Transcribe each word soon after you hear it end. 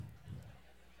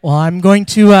Well, I'm going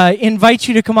to invite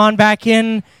you to come on back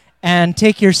in and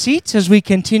take your seats as we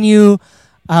continue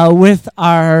with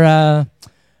our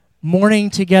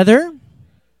morning together.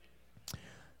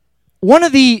 One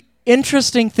of the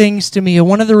interesting things to me, and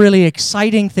one of the really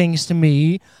exciting things to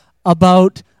me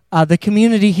about the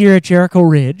community here at Jericho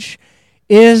Ridge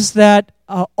is that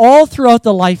all throughout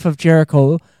the life of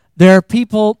Jericho, there are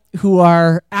people who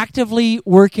are actively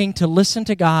working to listen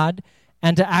to God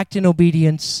and to act in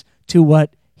obedience to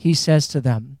what He says to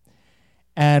them.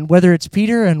 And whether it's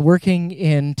Peter and working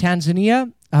in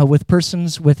Tanzania with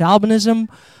persons with albinism,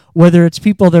 whether it's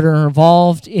people that are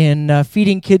involved in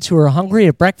feeding kids who are hungry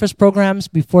at breakfast programs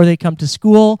before they come to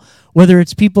school, whether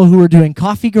it's people who are doing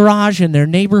coffee garage in their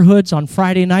neighborhoods on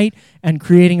Friday night and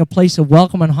creating a place of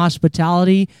welcome and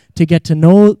hospitality to get to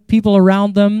know people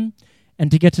around them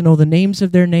and to get to know the names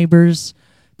of their neighbors,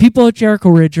 people at Jericho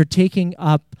Ridge are taking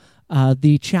up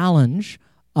the challenge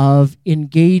of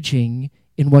engaging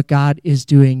in what God is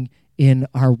doing in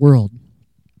our world.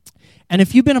 And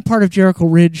if you've been a part of Jericho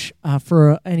Ridge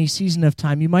for any season of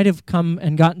time, you might have come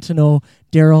and gotten to know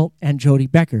Darryl and Jody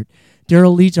Bueckert.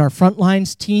 Darryl leads our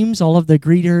frontlines teams, all of the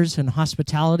greeters and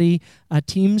hospitality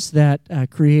teams that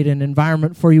create an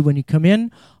environment for you when you come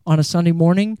in on a Sunday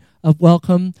morning of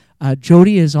welcome.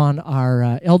 Jody is on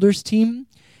our elders team.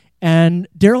 And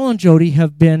Darryl and Jody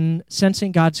have been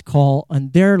sensing God's call on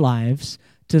their lives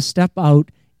to step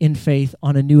out in faith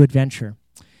on a new adventure.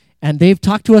 And they've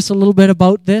talked to us a little bit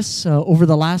about this over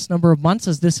the last number of months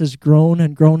as this has grown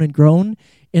and grown and grown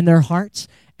in their hearts.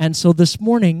 And so this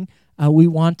morning, we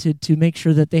wanted to make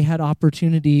sure that they had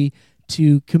opportunity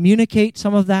to communicate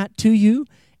some of that to you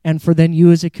and for then you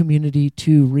as a community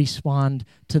to respond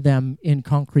to them in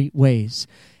concrete ways.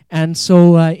 And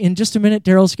so in just a minute,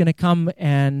 Darryl's going to come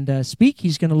and speak.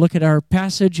 He's going to look at our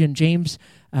passage in James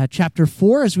chapter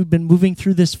 4 as we've been moving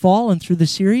through this fall and through the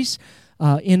series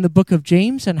in the book of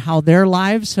James and how their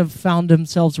lives have found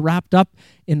themselves wrapped up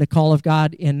in the call of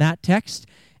God in that text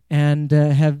and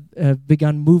have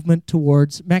begun movement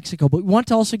towards Mexico. But we want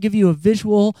to also give you a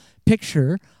visual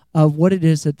picture of what it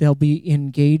is that they'll be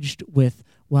engaged with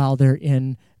while they're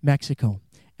in Mexico.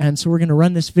 And so we're going to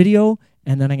run this video,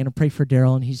 and then I'm going to pray for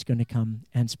Darryl, and he's going to come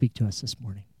and speak to us this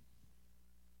morning.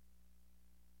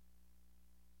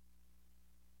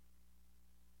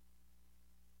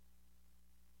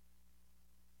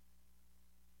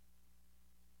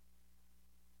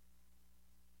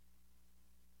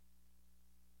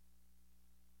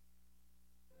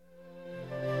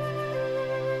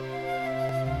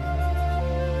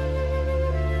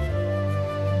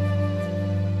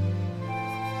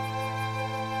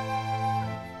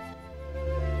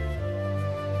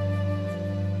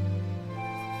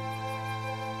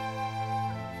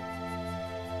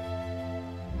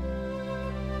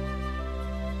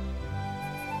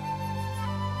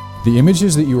 The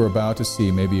images that you are about to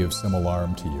see may be of some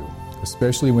alarm to you,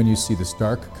 especially when you see the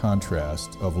stark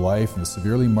contrast of life in the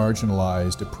severely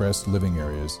marginalized, oppressed living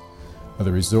areas of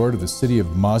the resort of the city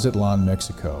of Mazatlan,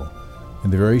 Mexico, in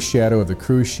the very shadow of the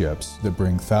cruise ships that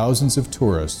bring thousands of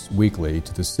tourists weekly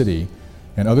to the city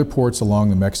and other ports along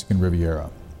the Mexican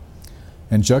Riviera.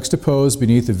 And juxtaposed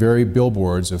beneath the very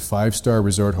billboards of five-star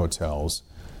resort hotels,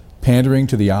 pandering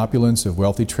to the opulence of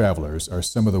wealthy travelers, are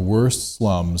some of the worst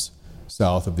slums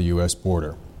south of the U.S.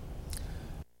 border.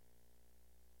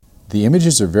 The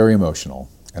images are very emotional,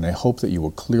 and I hope that you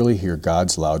will clearly hear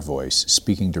God's loud voice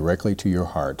speaking directly to your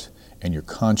heart and your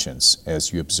conscience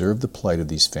as you observe the plight of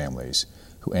these families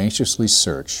who anxiously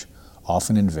search,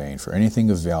 often in vain, for anything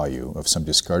of value of some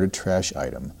discarded trash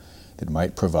item that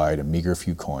might provide a meager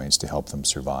few coins to help them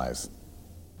survive.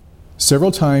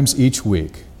 Several times each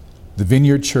week, the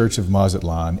Vineyard Church of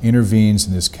Mazatlan intervenes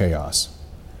in this chaos,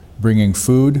 bringing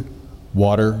food,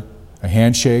 water, a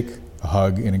handshake, a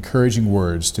hug, and encouraging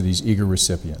words to these eager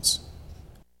recipients.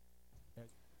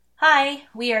 Hi,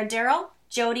 we are Darryl,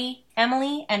 Jody,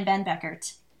 Emily, and Ben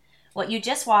Bueckert. What you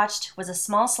just watched was a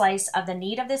small slice of the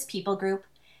need of this people group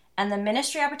and the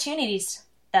ministry opportunities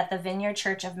that the Vineyard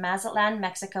Church of Mazatlan,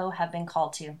 Mexico have been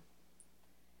called to.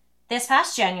 This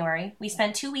past January, we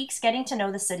spent 2 weeks getting to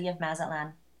know the city of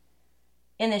Mazatlan.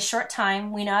 In this short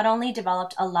time, we not only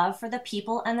developed a love for the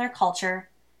people and their culture,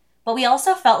 but we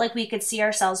also felt like we could see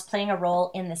ourselves playing a role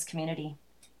in this community.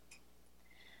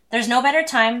 There's no better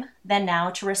time than now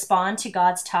to respond to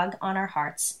God's tug on our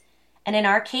hearts, and in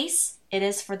our case, it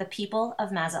is for the people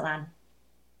of Mazatlan.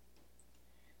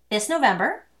 This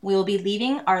November, we will be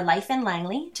leaving our life in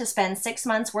Langley to spend 6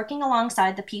 months working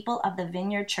alongside the people of the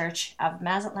Vineyard Church of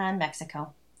Mazatlan,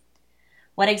 Mexico.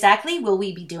 What exactly will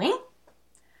we be doing?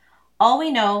 All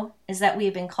we know is that we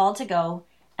have been called to go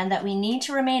and that we need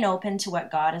to remain open to what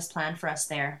God has planned for us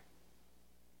there.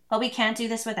 But we can't do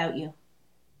this without you.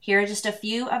 Here are just a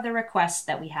few of the requests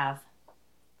that we have.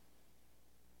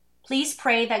 Please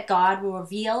pray that God will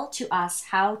reveal to us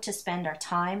how to spend our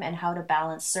time and how to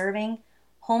balance serving,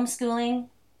 homeschooling,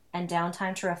 and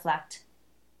downtime to reflect.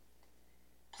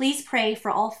 Please pray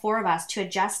for all 4 of us to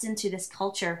adjust into this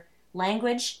culture,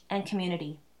 language, and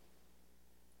community.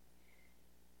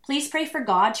 Please pray for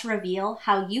God to reveal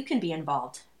how you can be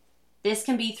involved. This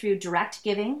can be through direct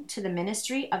giving to the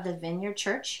ministry of the Vineyard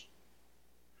Church,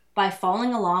 by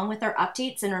following along with our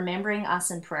updates and remembering us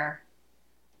in prayer,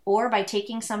 or by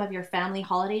taking some of your family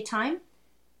holiday time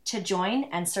to join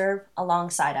and serve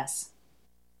alongside us.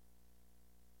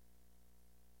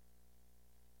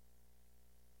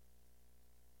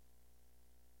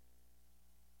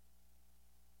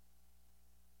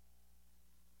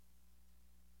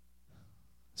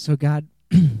 So God,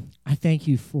 I thank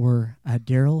you for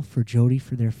Darryl, for Jody,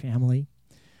 for their family.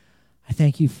 I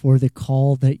thank you for the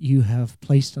call that you have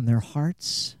placed on their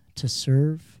hearts to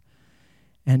serve.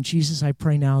 And Jesus, I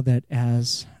pray now that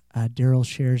as Darryl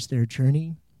shares their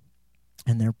journey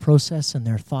and their process and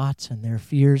their thoughts and their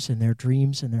fears and their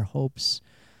dreams and their hopes,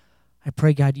 I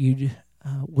pray, God, you'd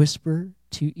whisper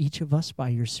to each of us by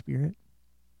your Spirit.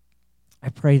 I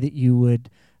pray that you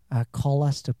would call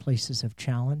us to places of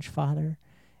challenge, Father,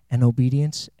 and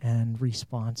obedience and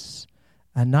response,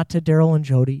 not to Darryl and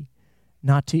Jody,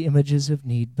 not to images of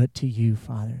need, but to you,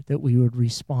 Father, that we would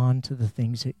respond to the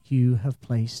things that you have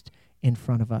placed in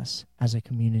front of us as a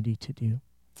community to do.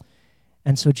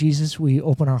 And so, Jesus, we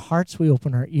open our hearts, we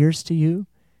open our ears to you,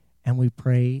 and we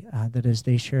pray that as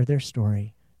they share their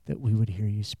story, that we would hear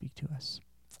you speak to us.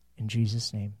 In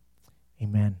Jesus' name,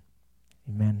 amen.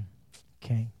 Amen.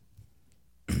 Okay.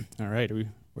 All right,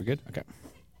 we're good? Okay.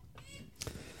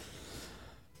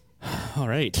 All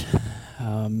right.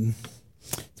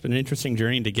 It's been an interesting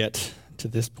journey to get to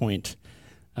this point,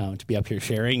 to be up here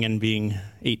sharing and being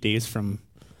 8 days from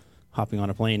hopping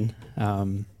on a plane.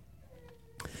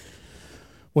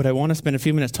 What I want to spend a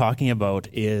few minutes talking about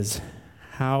is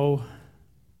how,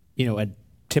 a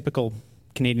typical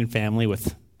Canadian family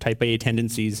with type A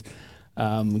tendencies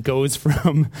goes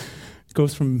from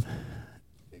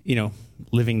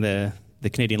living the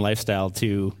Canadian lifestyle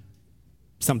to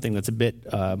something that's a bit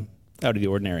out of the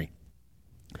ordinary.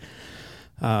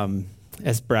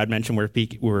 As Brad mentioned,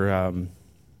 we're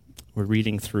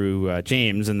reading through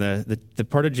James, and the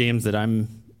part of James that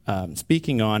I'm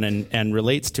speaking on and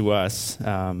relates to us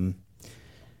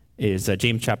is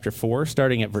James chapter 4,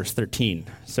 starting at verse 13.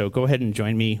 So go ahead and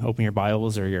join me, open your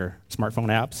Bibles or your smartphone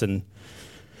apps, and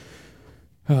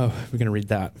we're going to read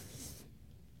that.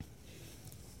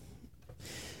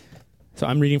 So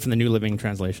I'm reading from the New Living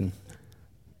Translation.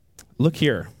 Look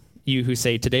here, you who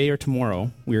say, today or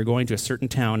tomorrow, we are going to a certain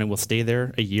town and will stay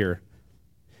there a year.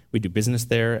 We do business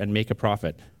there and make a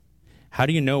profit. How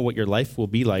do you know what your life will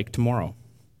be like tomorrow?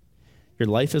 Your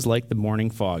life is like the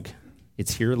morning fog.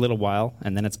 It's here a little while,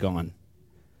 and then it's gone.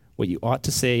 What you ought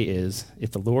to say is, if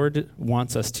the Lord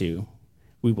wants us to,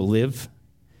 we will live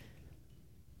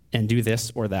and do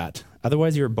this or that.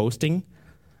 Otherwise, you are boasting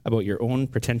about your own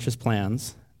pretentious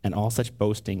plans, and all such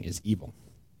boasting is evil.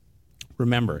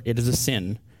 Remember, it is a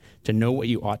sin to know what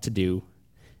you ought to do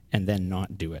and then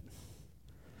not do it.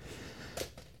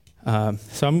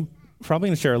 So I'm probably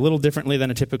going to share a little differently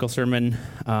than a typical sermon,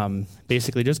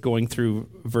 basically just going through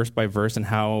verse by verse and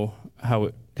how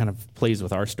it kind of plays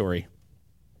with our story.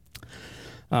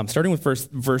 Starting with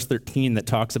verse 13 that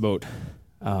talks about,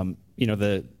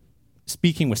 the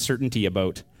speaking with certainty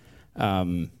about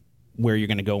where you're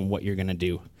going to go and what you're going to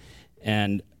do.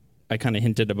 And I kind of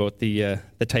hinted about the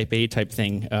type A type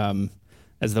thing.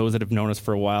 As those that have known us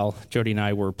for a while, Jody and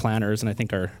I were planners, and I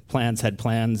think our plans had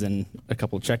plans and a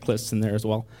couple of checklists in there as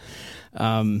well.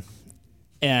 And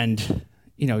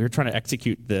you're trying to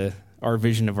execute our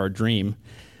vision of our dream.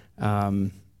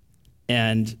 And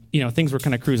things were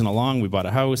kind of cruising along. We bought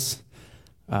a house.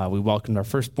 We welcomed our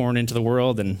firstborn into the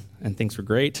world, and things were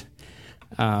great.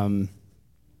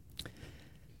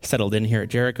 Settled in here at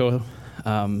Jericho.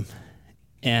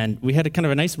 And we had a kind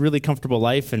of a nice, really comfortable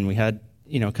life, and we had,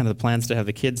 kind of the plans to have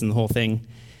the kids and the whole thing.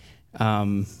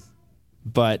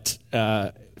 But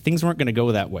things weren't going to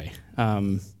go that way.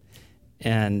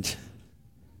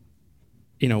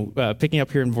 Picking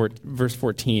up here in verse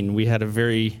 14, we had a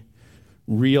very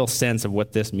real sense of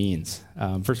what this means.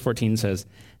 Verse 14 says,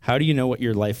 how do you know what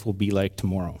your life will be like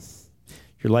tomorrow?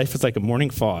 Your life is like a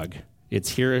morning fog. It's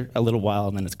here a little while,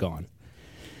 and then it's gone.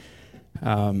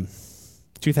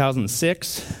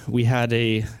 2006, we had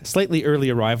a slightly early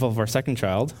arrival of our second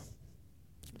child.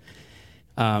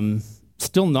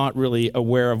 still not really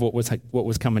aware of what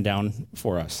was coming down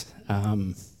for us.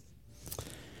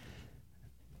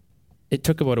 It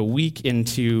took about a week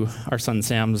into our son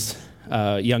Sam's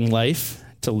young life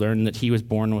to learn that he was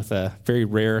born with a very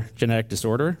rare genetic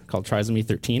disorder called trisomy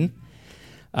 13.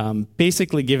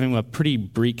 Basically giving him a pretty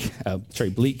bleak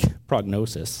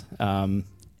prognosis.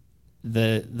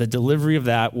 The delivery of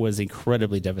that was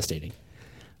incredibly devastating.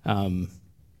 And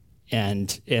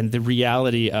the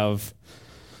reality of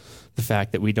the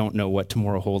fact that we don't know what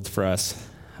tomorrow holds for us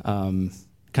kind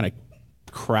of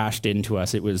crashed into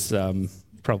us. It was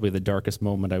probably the darkest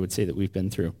moment I would say that we've been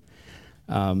through.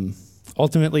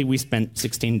 Ultimately, we spent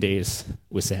 16 days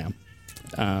with Sam.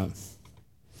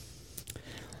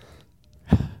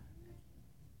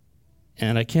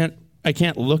 And I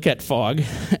can't look at fog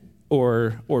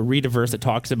or read a verse that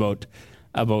talks about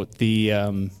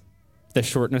the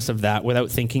shortness of that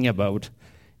without thinking about,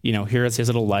 here is his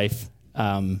little life.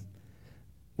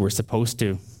 We're supposed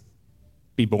to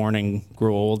be born and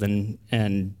grow old and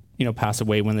pass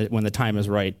away when the time is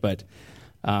right, but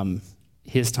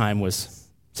his time was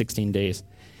 16 days.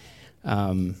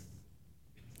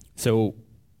 So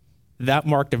that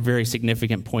marked a very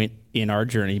significant point in our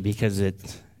journey because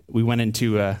we went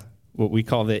into what we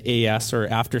call the AS or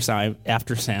after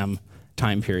Sam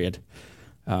time period.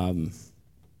 You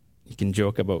can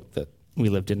joke about that we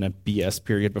lived in a BS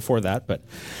period before that, but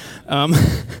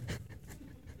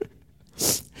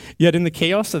yet in the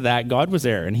chaos of that, God was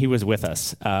there and He was with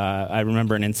us. I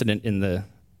remember an incident in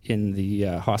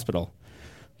the hospital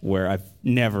where I've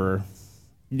never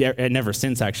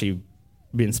since actually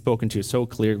been spoken to so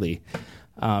clearly.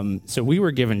 So we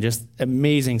were given just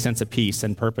amazing sense of peace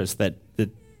and purpose that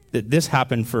this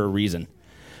happened for a reason.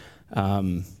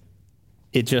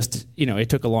 It just, it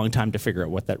took a long time to figure out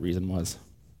what that reason was.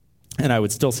 And I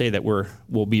would still say that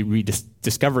we'll be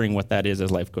rediscovering what that is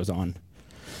as life goes on.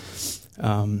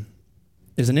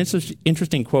 There's an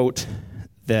interesting quote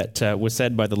that was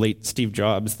said by the late Steve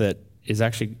Jobs that is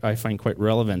actually, I find, quite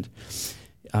relevant.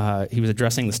 He was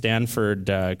addressing the Stanford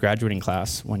graduating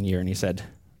class one year, and he said,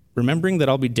 "Remembering that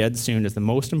I'll be dead soon is the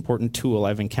most important tool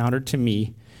I've encountered to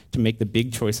me to make the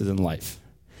big choices in life.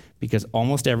 Because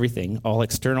almost everything, all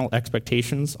external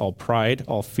expectations, all pride,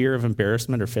 all fear of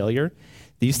embarrassment or failure,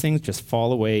 these things just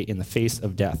fall away in the face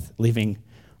of death, leaving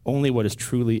only what is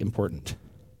truly important.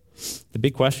 The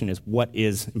big question is, what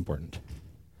is important?"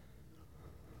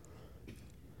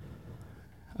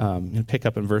 I'm going to pick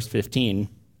up in verse 15.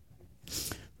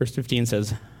 Verse 15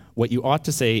 says, "What you ought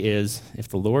to say is, if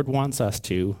the Lord wants us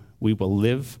to, we will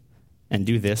live and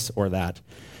do this or that."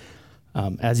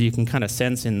 As you can kind of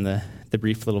sense in the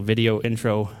brief little video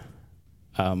intro,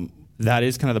 that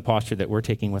is kind of the posture that we're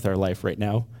taking with our life right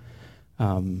now.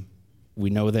 We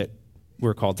know that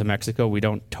we're called to Mexico. We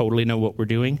don't totally know what we're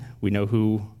doing. We know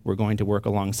who we're going to work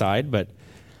alongside, but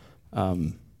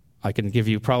I can give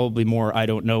you probably more I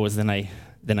don't knows than I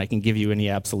can give you any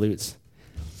absolutes.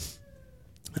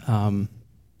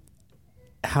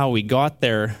 How we got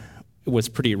there was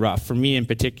pretty rough, for me in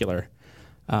particular.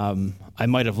 I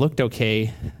might have looked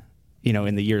okay,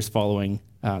 in the years following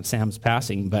Sam's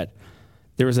passing, but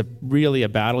there was really a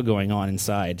battle going on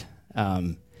inside.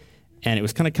 And it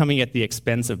was kind of coming at the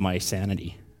expense of my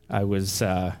sanity. I would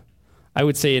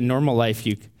say in normal life,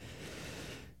 you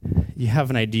have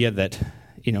an idea that,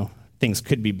 things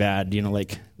could be bad,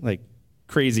 like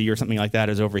crazy or something like that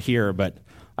is over here. But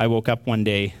I woke up one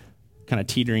day kind of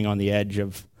teetering on the edge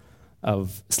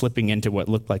of slipping into what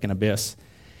looked like an abyss.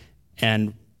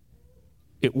 And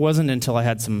it wasn't until I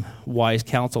had some wise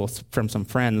counsel from some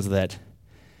friends that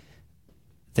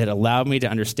allowed me to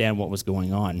understand what was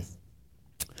going on.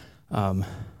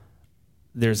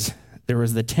 There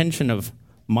was the tension of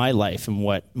my life and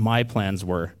what my plans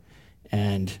were,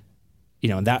 and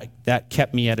that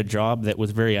kept me at a job that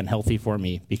was very unhealthy for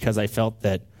me because I felt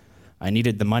that I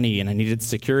needed the money and I needed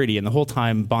security, and the whole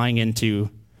time buying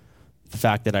into the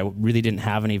fact that I really didn't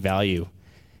have any value.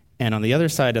 And on the other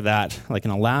side of that, like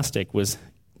an elastic, was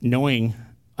knowing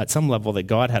at some level that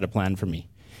God had a plan for me.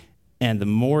 And the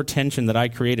more tension that I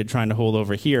created trying to hold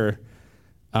over here,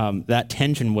 that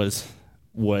tension was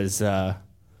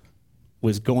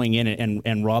going in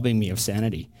and robbing me of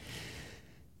sanity.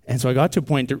 And so I got to a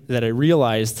point that I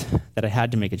realized that I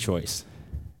had to make a choice,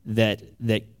 that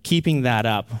keeping that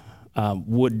up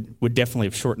would definitely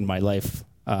have shortened my life.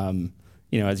 I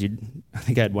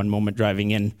think I had one moment driving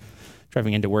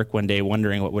into work one day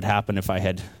wondering what would happen if I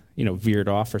had, veered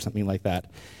off or something like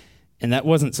that. And that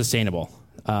wasn't sustainable.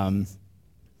 I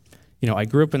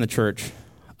grew up in the church.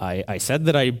 I said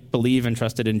that I believe and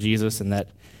trusted in Jesus and that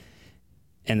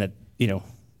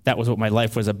that was what my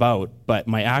life was about, but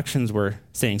my actions were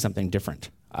saying something different.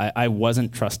 I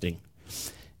wasn't trusting.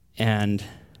 And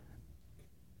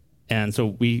so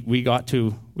we got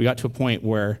to a point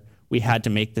where we had to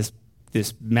make this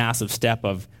massive step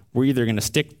of, we're either going to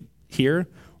stick here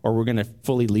or we're going to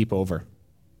fully leap over.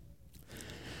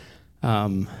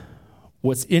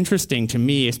 What's interesting to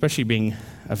me, especially being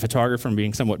a photographer and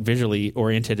being somewhat visually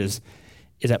oriented, is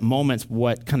at moments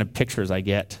what kind of pictures I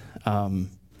get,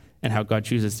 and how God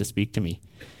chooses to speak to me.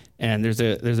 And there's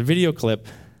a video clip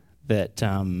that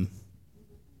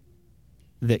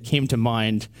that came to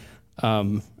mind,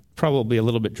 probably a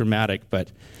little bit dramatic,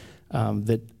 but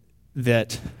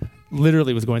that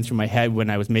literally was going through my head when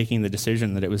I was making the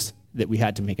decision that we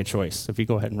had to make a choice. So if you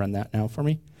go ahead and run that now for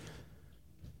me.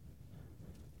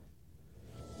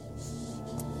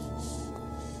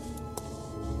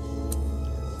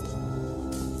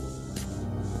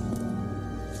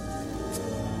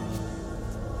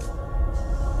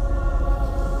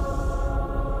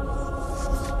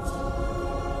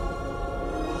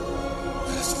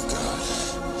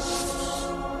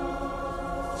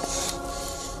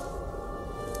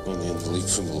 Only in the leap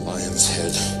from the lion's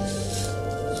head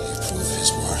will he prove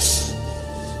his worth.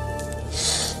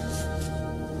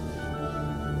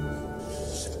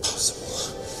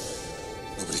 Impossible.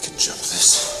 Nobody can jump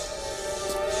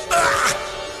this. Ah!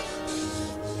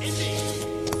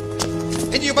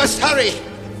 Indy, you must hurry!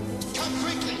 Come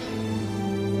quickly!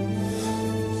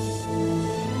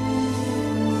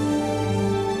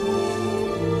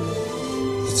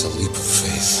 It's a leap of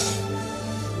faith.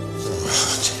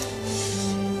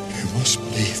 You must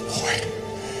believe, boy.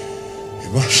 You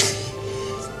must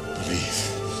believe.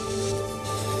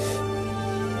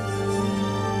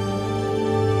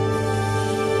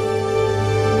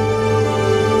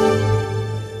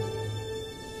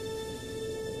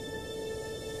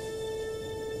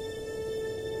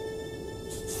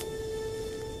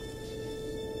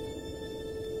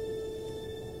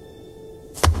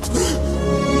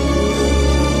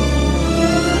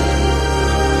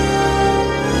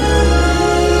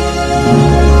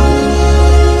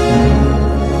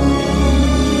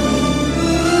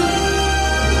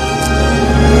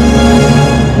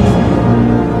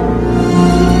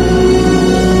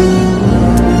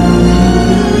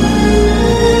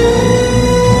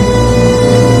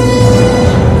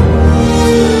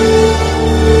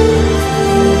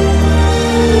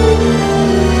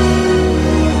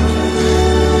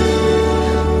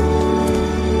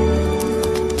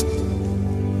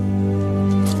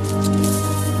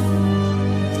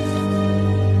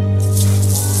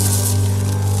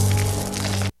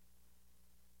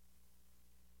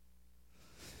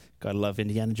 Gotta love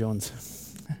Indiana Jones.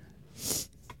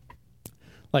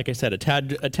 Like I said, a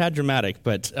tad dramatic,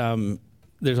 but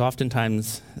there's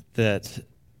oftentimes that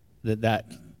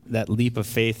leap of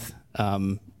faith.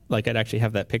 Like I'd actually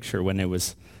have that picture when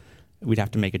we'd have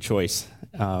to make a choice,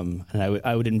 and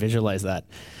I would visualize that.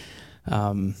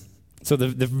 So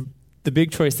the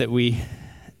big choice that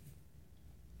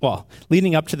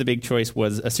leading up to the big choice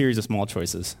was a series of small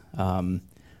choices.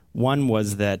 One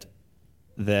was that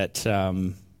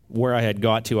where I had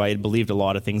got to, I had believed a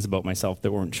lot of things about myself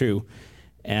that weren't true,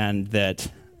 and that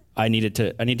I needed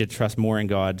to trust more in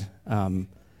God.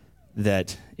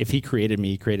 That if He created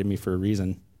me for a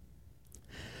reason.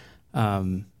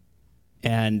 And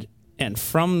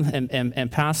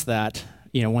past that,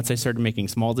 once I started making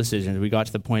small decisions, we got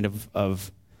to the point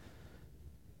of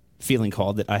feeling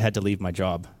called that I had to leave my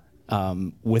job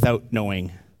without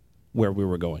knowing where we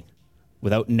were going,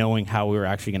 without knowing how we were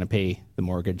actually going to pay the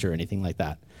mortgage or anything like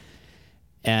that.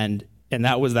 And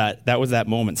that was that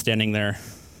moment, standing there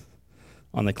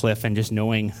on the cliff and just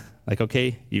knowing, like,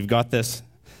 okay, you've got this.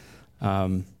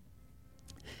 And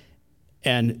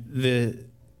the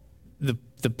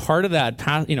part of that,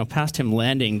 past him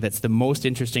landing, that's the most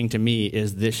interesting to me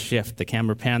is this shift. The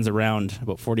camera pans around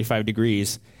about 45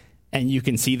 degrees, and you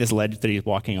can see this ledge that he's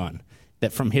walking on,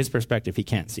 that from his perspective he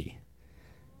can't see.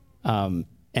 And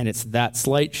it's that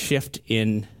slight shift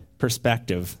in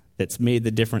perspective that's made the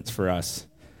difference for us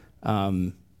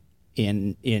in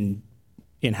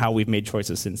how we've made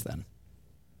choices since then.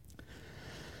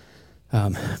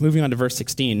 Moving on to verse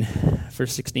 16.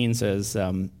 Verse 16 says,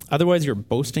 otherwise you're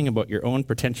boasting about your own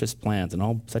pretentious plans, and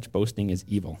all such boasting is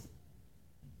evil.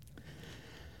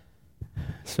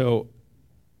 So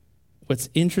what's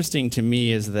interesting to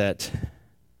me is that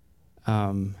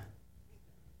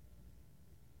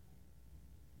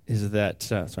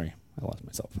sorry, I lost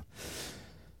myself.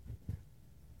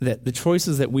 That the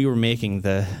choices that we were making,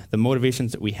 the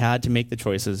motivations that we had to make the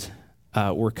choices,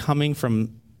 were coming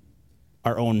from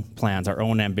our own plans, our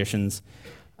own ambitions,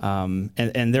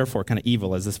 and therefore kind of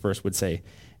evil, as this verse would say.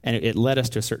 And it led us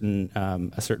to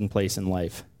a certain place in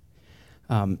life.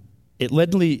 It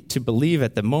led me to believe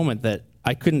at the moment that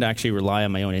I couldn't actually rely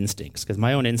on my own instincts, because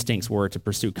my own instincts were to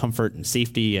pursue comfort and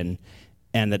safety, and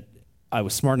that I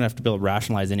was smart enough to be able to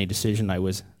rationalize any decision I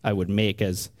would make,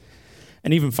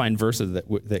 and even find verses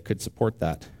that could support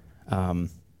that.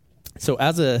 So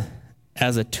as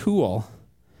a tool,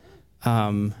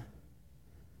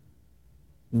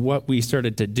 what we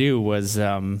started to do was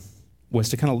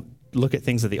to kind of look at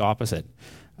things at the opposite.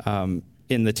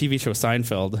 In the TV show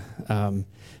Seinfeld,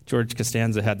 George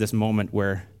Costanza had this moment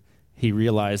where he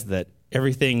realized that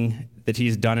everything that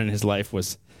he's done in his life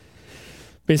was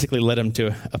basically led him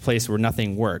to a place where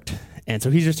nothing worked. And so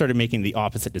he just started making the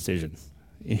opposite decision.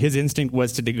 His instinct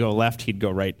was to go left, he'd go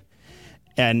right.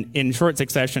 And in short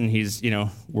succession, he's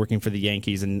working for the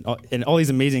Yankees, and all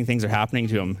these amazing things are happening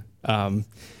to him.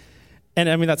 And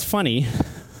I mean, that's funny,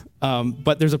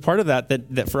 but there's a part of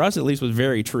that for us at least was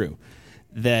very true.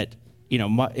 That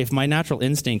if my natural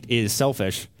instinct is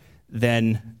selfish,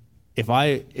 then if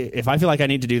I feel like I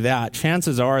need to do that,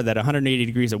 chances are that 180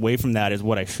 degrees away from that is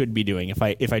what I should be doing.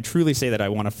 If I truly say that I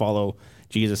want to follow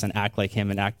Jesus and act like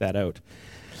him and act that out.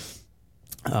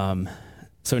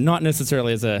 So not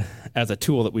necessarily as a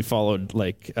tool that we followed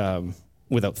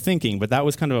without thinking, but that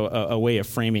was kind of a way of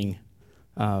framing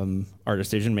our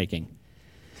decision making.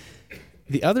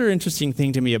 The other interesting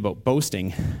thing to me about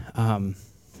boasting,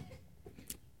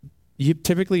 you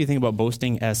typically think about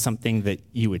boasting as something that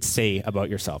you would say about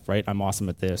yourself, right? I'm awesome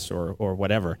at this or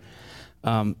whatever.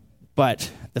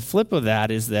 But the flip of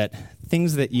that is that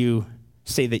things that you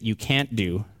say that you can't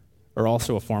do are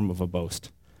also a form of a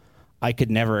boast. I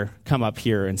could never come up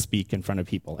here and speak in front of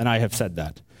people, and I have said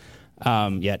that.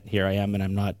 Yet here I am, and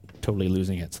I'm not totally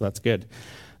losing it, so that's good.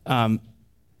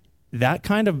 That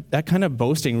kind of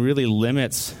boasting really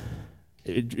limits.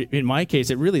 In my case,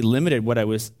 it really limited what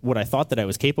I thought that I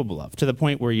was capable of, to the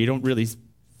point where you don't really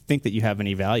think that you have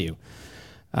any value.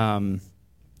 And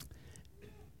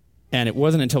it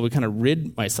wasn't until we kind of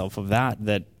rid myself of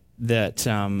that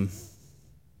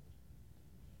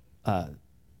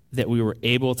we were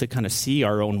able to kind of see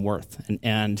our own worth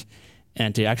and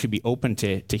to actually be open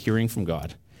to hearing from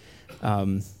God.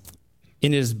 In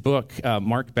his book,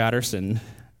 Mark Batterson,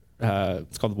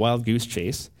 it's called Wild Goose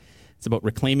Chase. It's about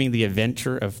reclaiming the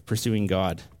adventure of pursuing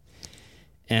God.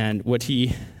 And what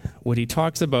he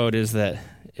talks about is that,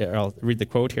 I'll read the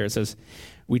quote here. It says,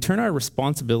 "We turn our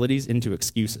responsibilities into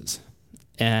excuses.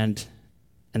 And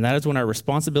that is when our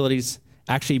responsibilities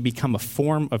actually become a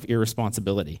form of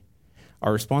irresponsibility.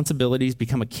 Our responsibilities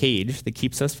become a cage that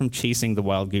keeps us from chasing the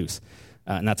wild goose."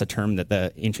 And that's a term that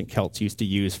the ancient Celts used to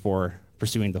use for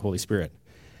pursuing the Holy Spirit.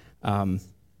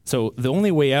 So the only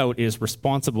way out is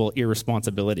responsible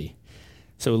irresponsibility.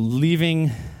 So leaving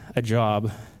a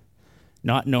job,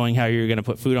 not knowing how you're going to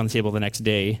put food on the table the next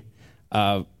day,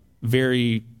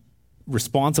 very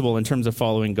responsible in terms of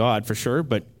following God for sure,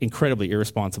 but incredibly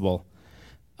irresponsible.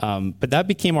 But that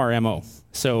became our MO.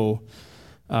 So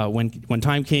when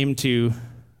time came to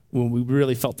when we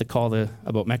really felt the call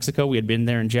about Mexico, we had been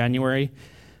there in January.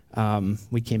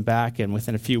 We came back, and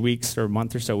within a few weeks or a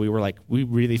month or so, we were like, we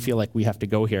really feel like we have to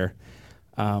go here.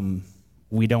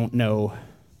 We don't know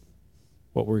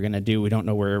what we're going to do. We don't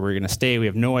know where we're going to stay. We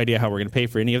have no idea how we're going to pay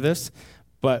for any of this,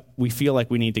 but we feel like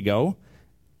we need to go.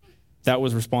 That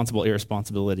was responsible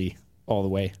irresponsibility all the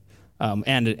way,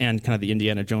 and kind of the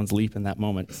Indiana Jones leap in that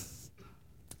moment.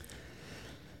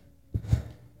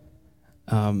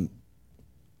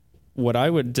 What I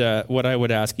would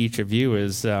ask each of you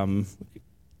is,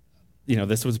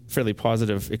 this was a fairly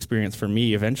positive experience for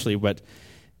me eventually, but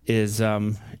is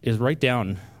write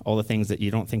down all the things that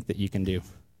you don't think that you can do,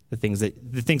 the things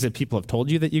that people have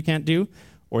told you that you can't do,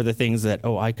 or the things that,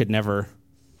 I could never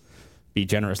be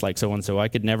generous like so and so, I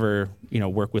could never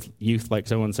work with youth like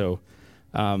so and so.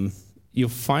 You'll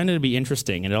find it to be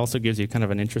interesting, and it also gives you kind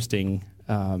of an interesting.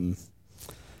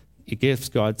 It gives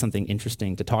God something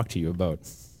interesting to talk to you about.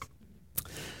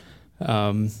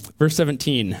 Verse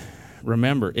 17,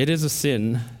 remember, it is a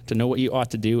sin to know what you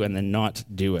ought to do and then not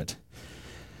do it.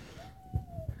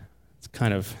 It's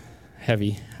kind of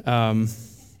heavy. The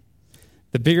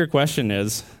bigger question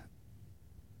is,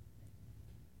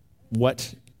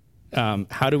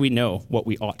 how do we know what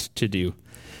we ought to do?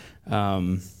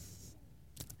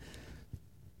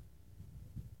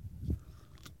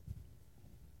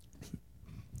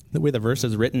 The way the verse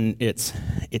is written, it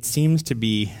seems to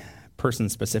be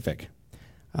person-specific,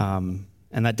 and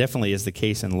that definitely is the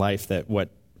case in life. That what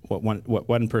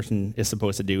one person is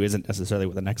supposed to do isn't necessarily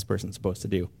what the next person is supposed to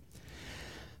do.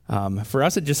 For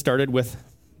us, it just started with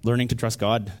learning to trust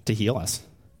God to heal us,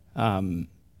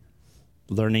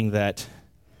 learning that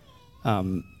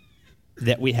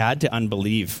that we had to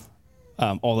unbelieve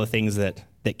all the things that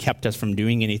kept us from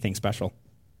doing anything special.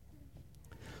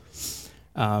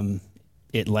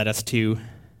 It led us to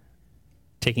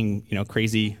taking,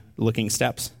 crazy looking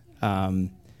steps,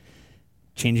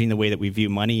 changing the way that we view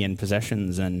money and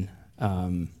possessions, and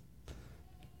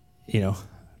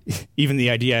even the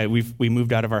idea we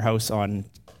moved out of our house on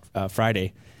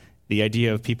Friday. The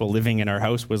idea of people living in our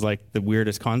house was like the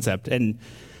weirdest concept, and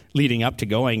leading up to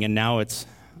going, and now it's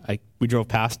like we drove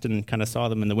past and kind of saw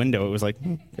them in the window. It was like,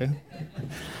 okay.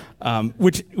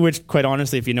 Which quite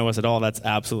honestly, if you know us at all, that's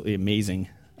absolutely amazing.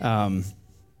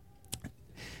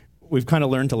 We've kind of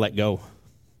learned to let go.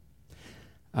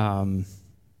 It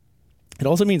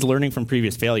also means learning from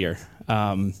previous failure.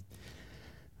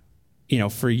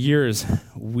 For years,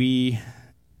 we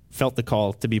felt the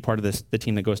call to be part of the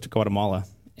team that goes to Guatemala,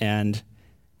 and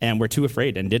we're too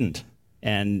afraid and didn't.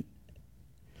 And,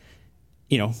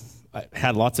 I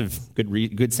had lots of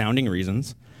good sounding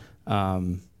reasons.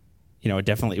 It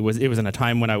was in a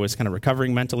time when I was kind of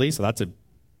recovering mentally, so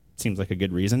seems like a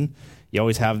good reason. You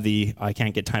always have the I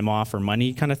can't get time off or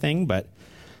money kind of thing, but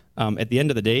at the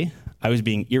end of the day, I was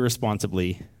being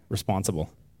irresponsibly responsible.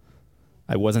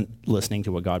 I wasn't listening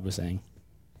to what God was saying.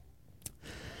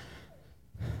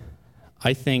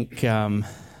 I think, it's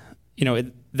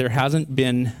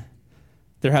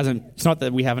not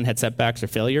that we haven't had setbacks or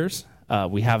failures.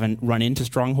 We haven't run into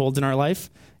strongholds in our life.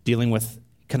 Dealing with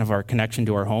kind of our connection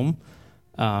to our home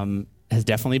has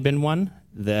definitely been one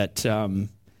that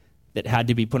had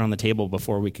to be put on the table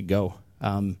before we could go.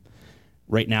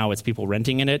 Right now, it's people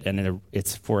renting in it, and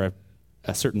it's for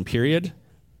a certain period.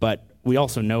 But we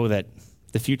also know that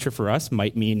the future for us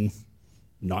might mean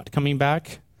not coming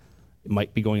back. It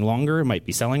might be going longer. It might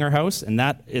be selling our house. And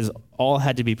that is all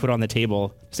had to be put on the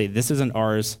table to say, this isn't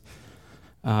ours.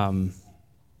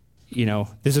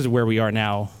 This is where we are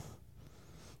now.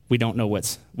 We don't know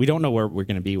where we're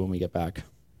going to be when we get back.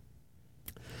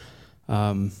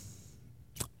 I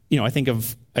think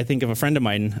of a friend of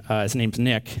mine. His name's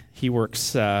Nick. He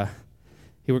works for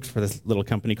this little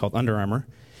company called Under Armour,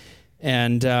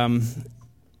 and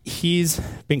he's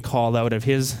been called out of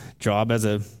his job as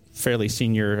a fairly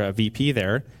senior VP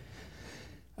there.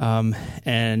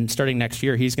 And starting next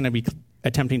year, he's going to be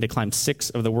attempting to climb 6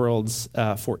 of the world's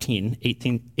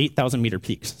 8,000 meter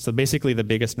peaks. So basically the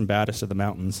biggest and baddest of the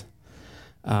mountains.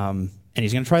 And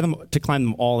he's going to try to climb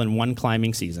them all in one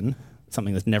climbing season,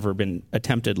 something that's never been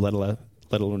attempted, let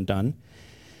alone done.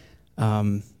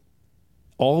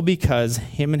 All because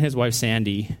him and his wife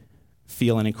Sandy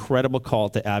feel an incredible call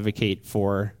to advocate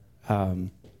for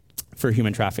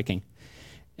human trafficking.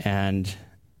 And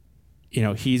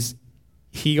he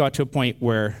got to a point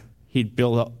where he'd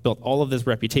built all of this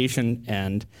reputation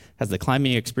and has the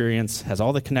climbing experience, has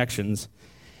all the connections,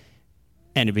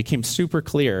 and it became super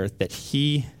clear that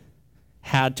he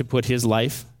had to put his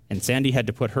life, and Sandy had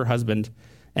to put her husband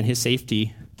and his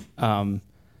safety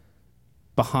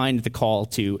behind the call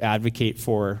to advocate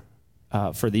for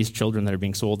these children that are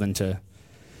being sold into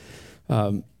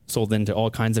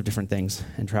all kinds of different things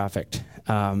and trafficked.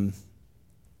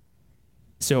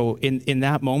 So in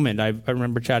that moment, I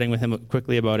remember chatting with him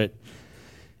quickly about it.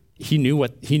 He knew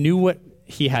what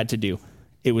he had to do.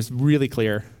 It was really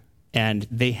clear, and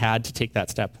they had to take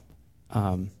that step.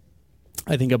 I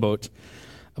think about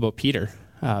Peter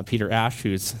Ash,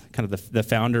 who's kind of the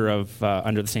founder of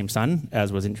Under the Same Sun,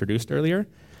 as was introduced earlier.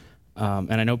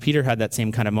 And I know Peter had that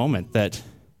same kind of moment that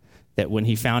when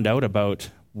he found out about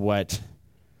what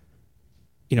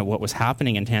was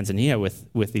happening in Tanzania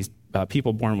with these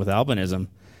people born with albinism,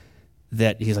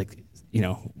 that he's like,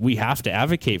 we have to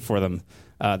advocate for them.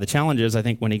 The challenge is, I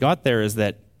think, when he got there is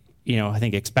that, I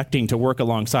think expecting to work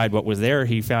alongside what was there,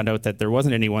 he found out that there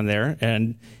wasn't anyone there,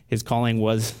 and his calling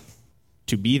was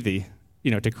to be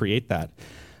to create that.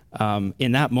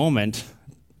 In that moment,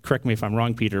 correct me if I'm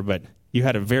wrong, Peter, but you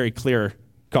had a very clear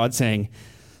God saying,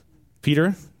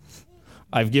 Peter,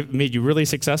 I've made you really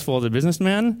successful as a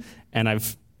businessman,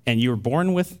 and you were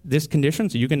born with this condition,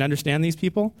 so you can understand these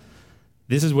people.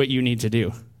 This is what you need to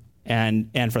do. And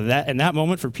for that, in that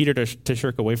moment, for Peter to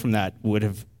shirk away from that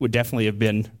would definitely have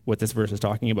been what this verse is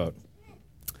talking about.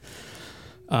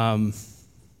 I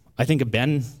think of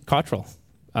Ben Cottrell.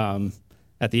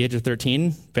 At the age of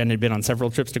 13, Ben had been on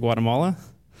several trips to Guatemala,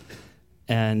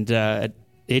 and at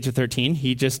the age of 13,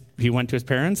 he went to his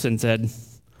parents and said,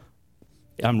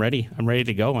 I'm ready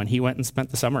to go. And he went and spent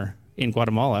the summer in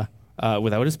Guatemala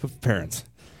without his parents.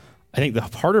 I think the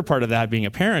harder part of that, being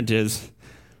a parent, is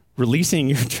releasing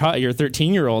your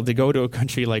 13-year-old to go to a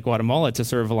country like Guatemala to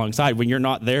serve alongside when you're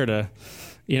not there to,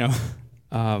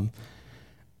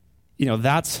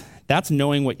 that's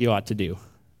knowing what you ought to do.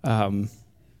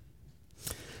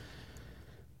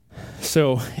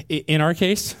 So in our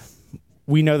case,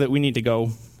 we know that we need to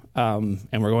go, and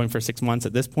we're going for 6 months.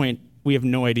 At this point, we have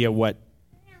no idea what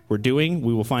we're doing.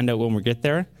 We will find out when we get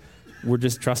there. We're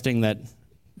just trusting that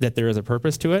there is a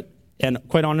purpose to it. And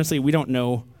quite honestly, we don't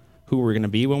know who we're going to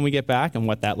be when we get back and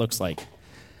what that looks like.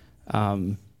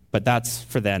 But that's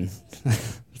for then.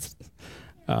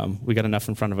 We got enough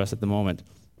in front of us at the moment.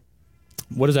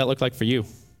 What does that look like for you?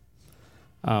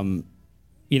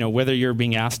 Whether you're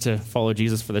being asked to follow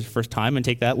Jesus for the first time and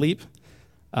take that leap,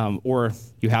 or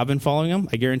you have been following him,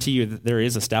 I guarantee you that there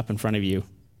is a step in front of you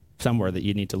somewhere that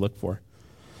you need to look for.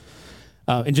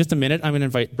 In just a minute, I'm going to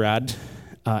invite Brad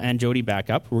and Jody back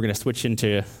up. We're going to switch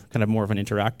into kind of more of an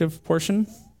interactive portion.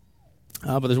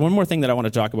 But there's one more thing that I want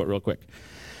to talk about real quick.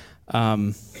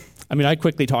 I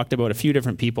quickly talked about a few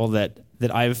different people that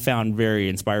I've found very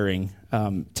inspiring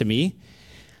to me.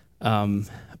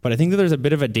 But I think that there's a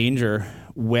bit of a danger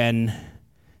when,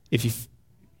 if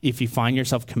you find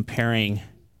yourself comparing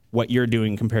what you're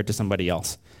doing compared to somebody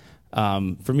else.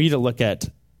 For me to look at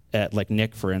like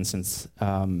Nick, for instance,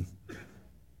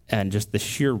 and just the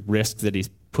sheer risk that he's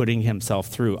putting himself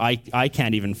through, I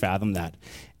can't even fathom that.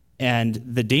 And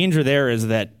the danger there is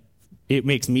that it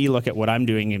makes me look at what I'm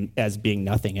doing as being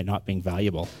nothing and not being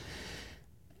valuable.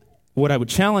 What I would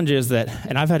challenge is that,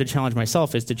 and I've had to challenge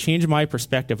myself, is to change my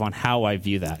perspective on how I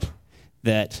view that.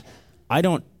 That I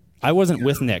wasn't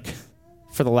with Nick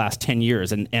for the last 10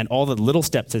 years, and all the little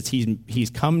steps that he's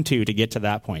come to get to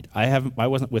that point. I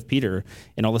wasn't with Peter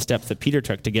in all the steps that Peter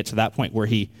took to get to that point where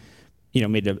he,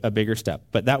 made a bigger step.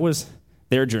 But that was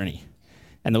their journey,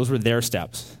 and those were their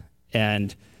steps.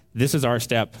 And this is our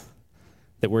step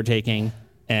that we're taking,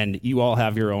 and you all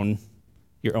have your own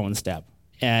step.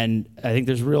 And I think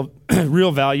there's real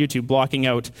real value to blocking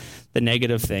out the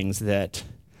negative things that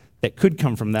could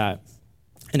come from that,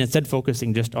 and instead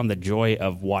focusing just on the joy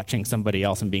of watching somebody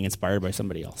else and being inspired by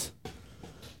somebody else.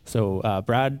 So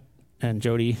Brad and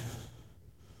Jody,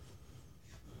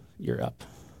 you're up.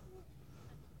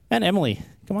 And Emily,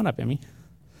 come on up, Emmy.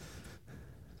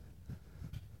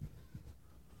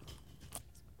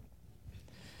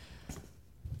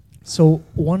 So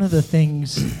one of the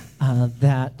things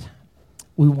that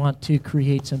we want to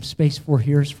create some space for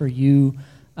here is for you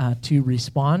to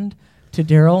respond to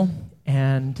Darryl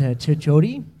and to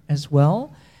Jody as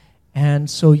well. And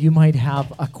so you might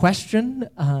have a question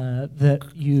that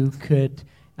you could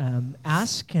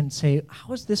ask and say, how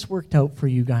has this worked out for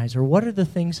you guys? Or what are the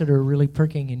things that are really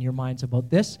perking in your minds about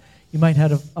this? You might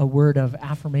have a word of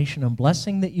affirmation and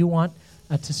blessing that you want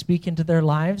to speak into their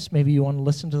lives. Maybe you want to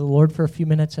listen to the Lord for a few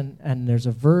minutes and there's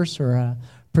a verse or a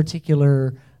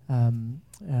particular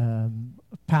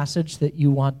passage that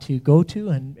you want to go to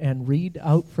and read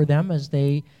out for them as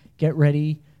they get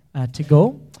ready to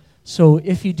go. So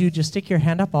if you do, just stick your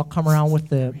hand up. I'll come around with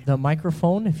the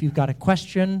microphone if you've got a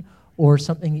question or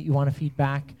something that you want to feed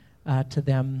back to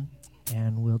them,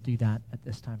 and we'll do that at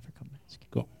this time for a couple minutes.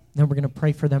 Cool. Then we're going to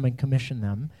pray for them and commission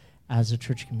them as a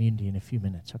church community in a few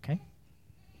minutes, okay?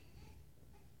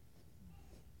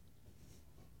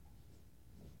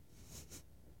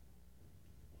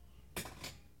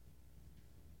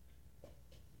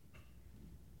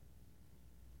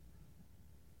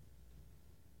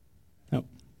 Nope.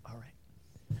 All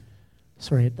right.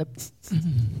 Sorry.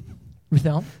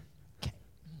 Ruthelle? Okay.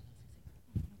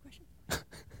 Yeah,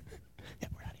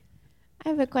 we're out of here. I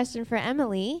have a question for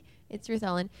Emily. It's Ruth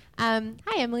Ellen. Hi,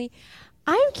 Emily.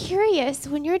 I'm curious,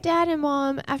 when your dad and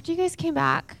mom, after you guys came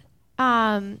back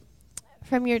from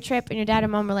your trip and your dad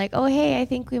and mom were like, oh, hey, I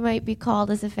think we might be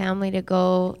called as a family to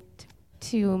go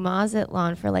to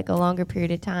Mazatlan for like a longer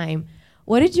period of time.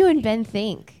 What did you and Ben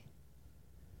think?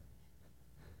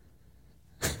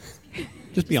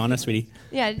 Just be honest, sweetie.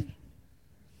 Yeah.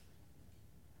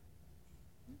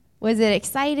 Was it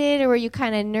excited, or were you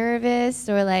kind of nervous,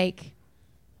 or like...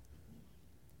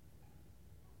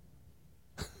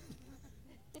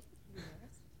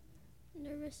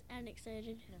 Nervous and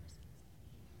excited.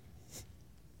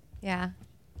 Yeah.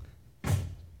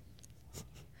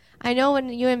 I know when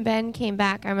you and Ben came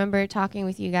back, I remember talking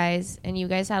with you guys, and you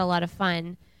guys had a lot of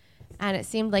fun, and it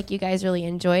seemed like you guys really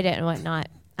enjoyed it and whatnot.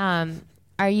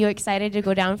 Are you excited to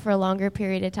go down for a longer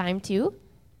period of time, too?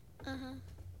 Uh-huh.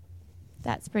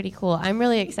 That's pretty cool. I'm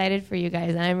really excited for you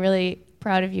guys, and I'm really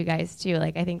proud of you guys, too.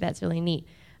 Like, I think that's really neat.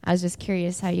 I was just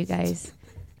curious how you guys,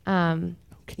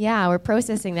 we're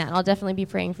processing that. I'll definitely be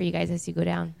praying for you guys as you go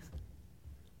down.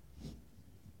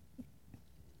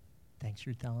 Thanks,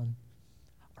 Ruth Ellen.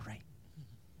 All right.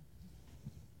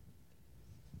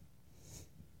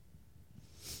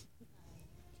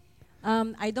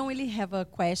 I don't really have a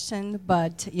question,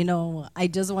 but, I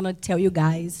just want to tell you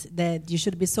guys that you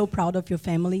should be so proud of your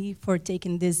family for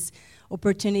taking this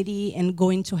opportunity and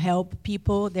going to help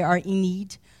people that are in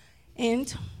need.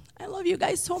 And I love you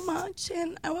guys so much,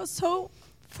 and I was so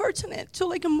fortunate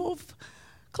to, move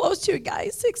close to you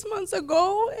guys 6 months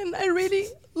ago, and I really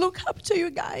look up to you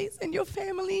guys and your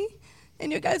family.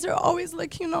 And you guys are always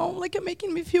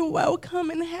making me feel welcome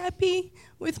and happy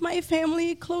with my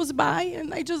family close by.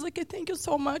 And I just thank you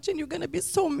so much. And you're going to be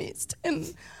so missed.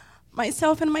 And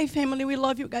myself and my family, we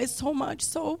love you guys so much.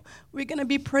 So we're going to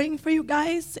be praying for you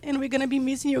guys. And we're going to be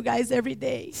missing you guys every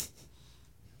day.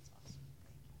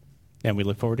 And we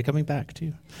look forward to coming back,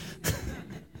 too.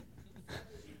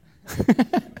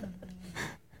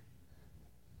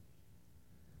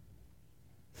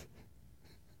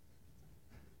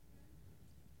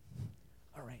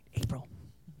 April.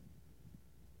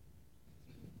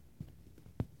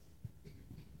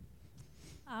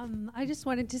 I just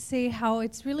wanted to say how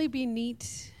it's really been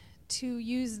neat to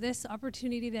use this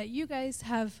opportunity that you guys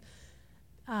have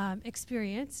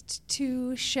experienced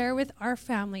to share with our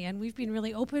family. And we've been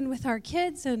really open with our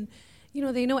kids, and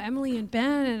they know Emily and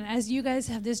Ben, and as you guys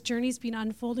have this journey's been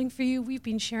unfolding for you, we've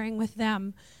been sharing with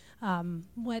them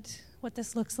what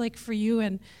this looks like for you,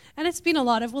 and it's been a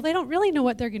lot of, they don't really know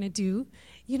what they're going to do.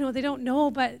 They don't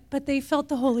know, but they felt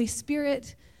the Holy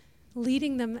Spirit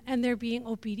leading them, and they're being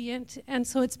obedient. And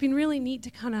so it's been really neat to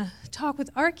kind of talk with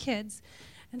our kids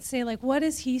and say, what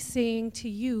is he saying to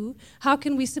you? How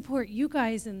can we support you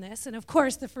guys in this? And of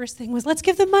course, the first thing was, let's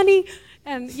give them money.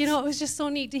 And, it was just so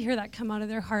neat to hear that come out of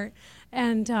their heart.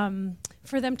 And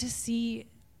for them to see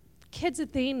kids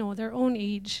that they know, their own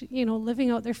age,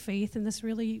 living out their faith in this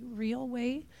really real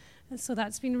way. And so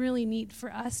that's been really neat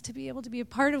for us to be able to be a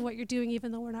part of what you're doing,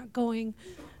 even though we're not going.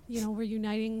 We're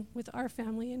uniting with our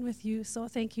family and with you. So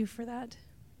thank you for that.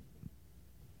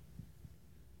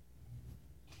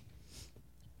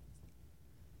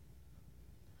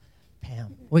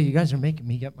 Pam. Well, you guys are making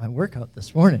me get my workout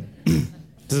this morning. This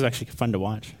is actually fun to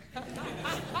watch.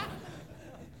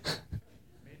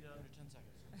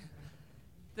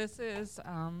 This is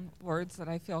words that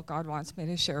I feel God wants me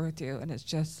to share with you, and it's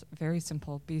just very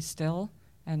simple. Be still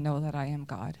and know that I am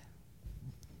God.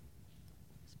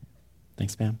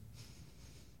 Thanks, Pam.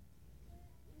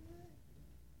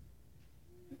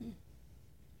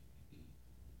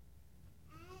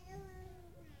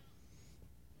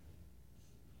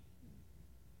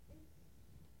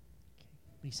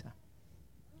 Lisa.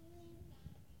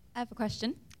 I have a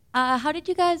question. How did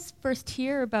you guys first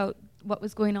hear about what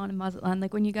was going on in Mazatlan?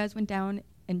 When you guys went down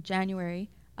in January,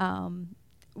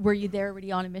 were you there? Were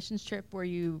you on a missions trip? Were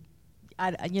you,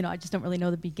 I just don't really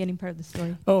know the beginning part of the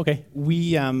story. Oh, okay.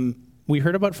 We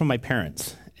heard about it from my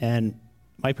parents, and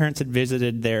my parents had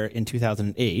visited there in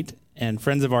 2008, and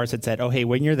friends of ours had said, oh, hey,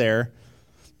 when you're there,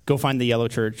 go find the yellow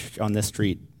church on this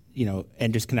street,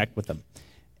 and just connect with them.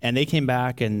 And they came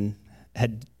back and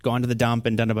had gone to the dump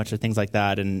and done a bunch of things like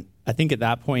that. And I think at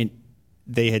that point,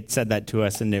 they had said that to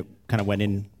us, and it kind of went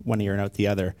in one ear and out the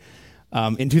other.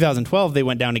 In 2012, they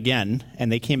went down again,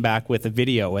 and they came back with a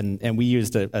video, and we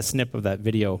used a snip of that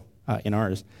video in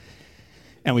ours.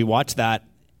 And we watched that,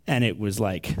 and it was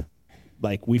like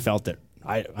we felt it.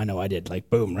 I know I did,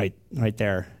 boom, right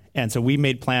there. And so we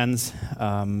made plans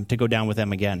to go down with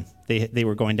them again. They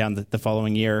were going down the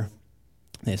following year.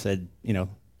 They said,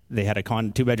 they had a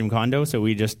 2-bedroom condo, so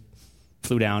we just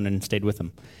flew down and stayed with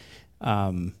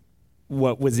them.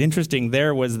 What was interesting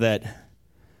there was that,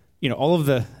 all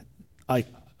of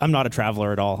I'm not a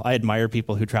traveler at all. I admire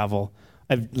people who travel.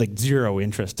 I have zero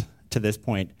interest to this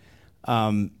point.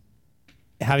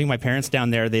 Having my parents down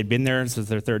there, they'd been there. This was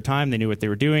their third time. They knew what they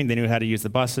were doing. They knew how to use the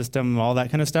bus system, all that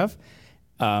kind of stuff.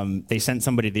 They sent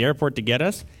somebody to the airport to get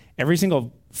us. Every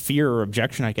single fear or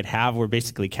objection I could have were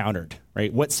basically countered,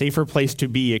 right? What safer place to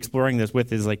be exploring this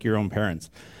with is your own parents.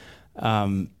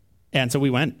 And so we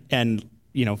went, and,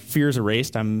 fears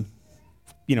erased. I'm,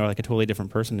 a totally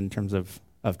different person in terms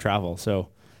of travel. So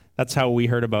that's how we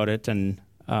heard about it. And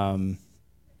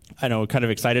I know, kind of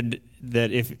excited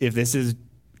that if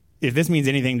this means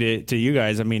anything to you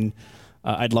guys,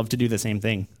 I'd love to do the same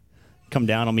thing. Come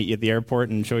down, I'll meet you at the airport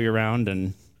and show you around,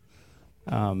 and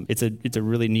it's a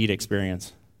really neat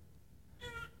experience.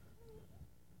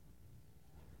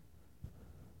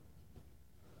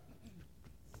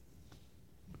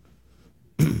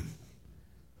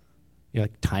 You're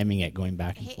timing it, going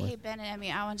back and forth. Hey, Ben and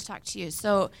Emmy, I want to talk to you.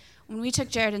 So when we took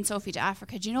Jared and Sophie to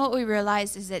Africa, do you know what we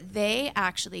realized is that they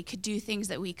actually could do things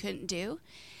that we couldn't do?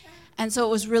 And so it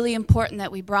was really important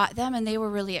that we brought them, and they were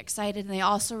really excited, and they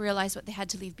also realized what they had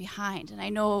to leave behind. And I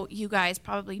know you guys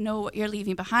probably know what you're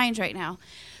leaving behind right now.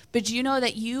 But you know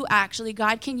that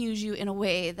God can use you in a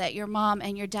way that your mom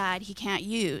and your dad, he can't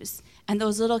use. And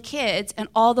those little kids and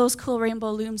all those cool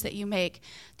rainbow looms that you make,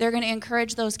 they're going to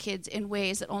encourage those kids in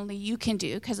ways that only you can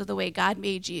do because of the way God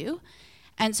made you.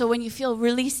 And so when you feel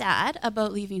really sad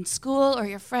about leaving school or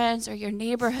your friends or your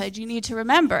neighborhood, you need to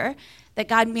remember that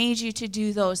God made you to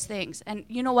do those things. And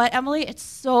you know what, Emily? It's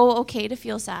so okay to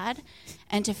feel sad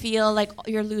and to feel like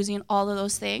you're losing all of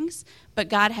those things. But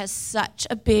God has such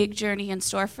a big journey in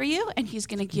store for you, and he's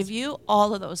going to give you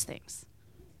all of those things.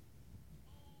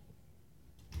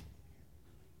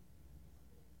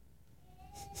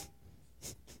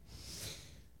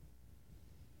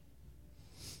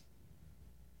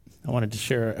 I wanted to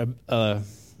share an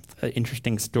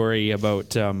interesting story about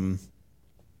kind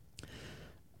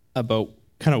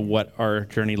of what our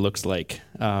journey looks like.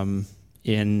 When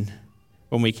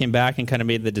we came back and kind of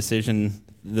made the decision,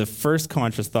 the first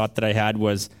conscious thought that I had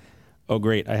was, oh,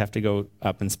 great, I have to go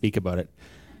up and speak about it.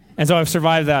 And so I've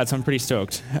survived that, so I'm pretty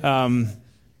stoked. One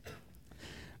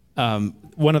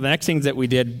of the next things that we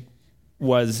did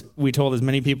was we told as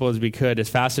many people as we could, as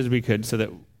fast as we could, so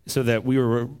that we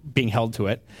were being held to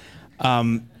it.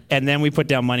 And then we put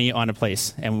down money on a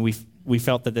place, and we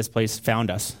felt that this place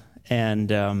found us. And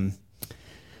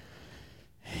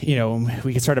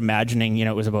we could start imagining,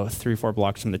 it was about 3 or 4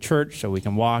 blocks from the church, so we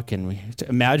can walk, and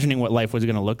imagining what life was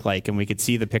going to look like, and we could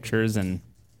see the pictures, and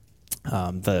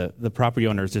the property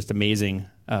owner is just amazing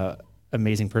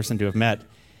person to have met.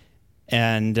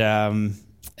 And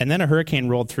then a hurricane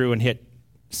rolled through and hit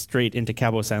straight into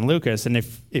Cabo San Lucas, and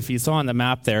if you saw on the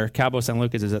map there, Cabo San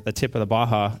Lucas is at the tip of the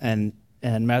Baja, and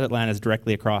Mazatlan is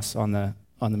directly across on the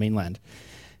mainland.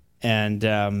 And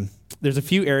there's a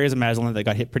few areas of Mazatlan that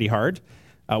got hit pretty hard.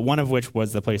 One of which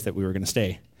was the place that we were going to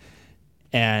stay.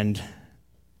 And,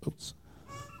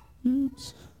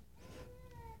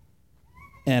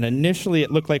 and initially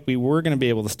it looked like we were going to be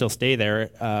able to still stay there.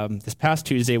 This past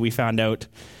Tuesday we found out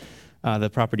the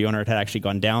property owner had actually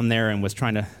gone down there and was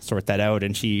trying to sort that out,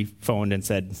 and she phoned and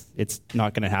said, it's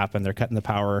not going to happen. They're cutting the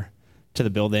power to the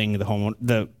building.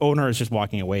 The owner is just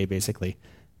walking away, basically,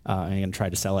 and going to try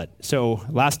to sell it. So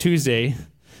last Tuesday,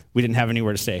 we didn't have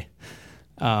anywhere to stay.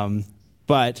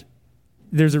 But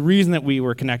there's a reason that we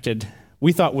were connected.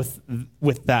 We thought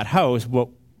with that house,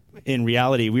 well, in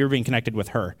reality, we were being connected with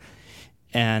her.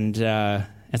 And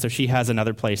so she has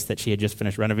another place that she had just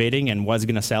finished renovating and was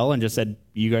going to sell, and just said,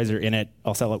 you guys are in it,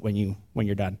 I'll sell it when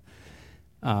you're done.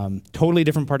 Totally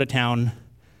different part of town.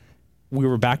 We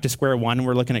were back to square one.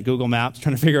 We're looking at Google Maps,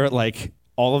 trying to figure out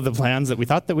all of the plans that we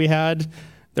thought that we had.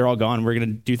 They're all gone. We're going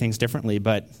to do things differently,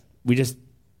 but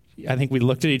I think we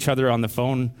looked at each other on the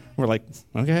phone. We're like,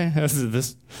 okay,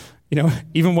 this,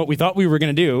 even what we thought we were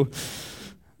going to do,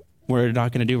 we're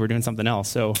not going to do. We're doing something else.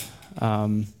 So,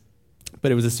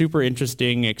 but it was a super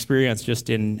interesting experience, just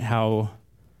in how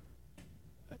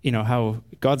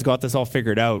God's got this all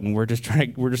figured out, and we're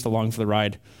just along for the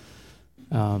ride,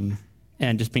 and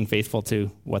just being faithful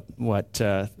to what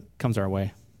comes our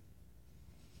way.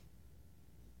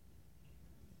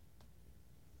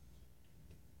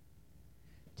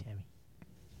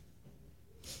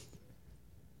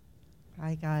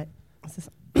 Hi,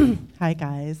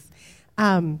 guys.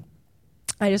 I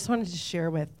just wanted to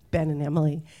share with Ben and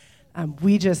Emily.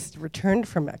 We just returned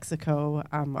from Mexico,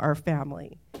 our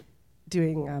family,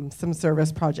 doing some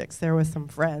service projects there with some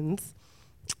friends.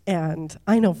 And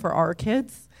I know for our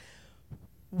kids,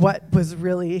 what was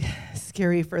really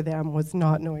scary for them was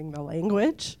not knowing the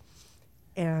language.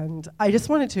 And I just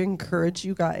wanted to encourage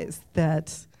you guys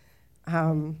that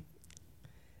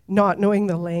not knowing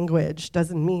the language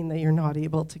doesn't mean that you're not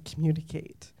able to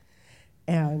communicate.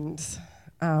 And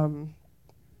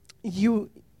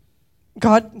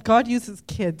God uses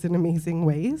kids in amazing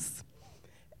ways.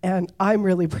 And I'm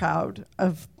really proud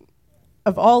of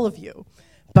all of you,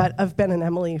 but of Ben and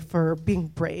Emily for being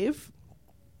brave.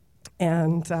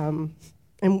 And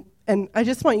I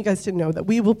just want you guys to know that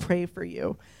we will pray for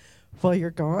you while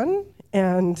you're gone.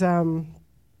 And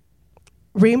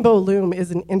Rainbow Loom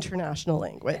is an international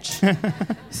language.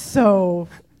 So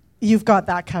you've got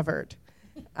that covered.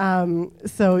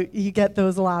 So you get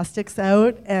those elastics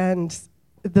out, and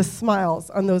the smiles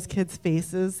on those kids'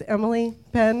 faces, Emily,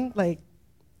 Ben,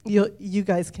 you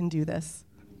guys can do this.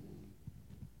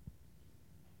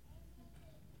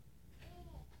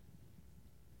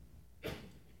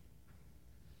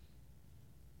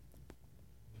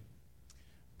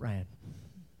 Brian.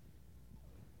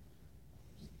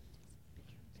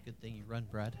 It's a good thing you run,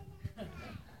 Brad.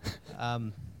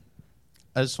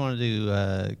 I just wanted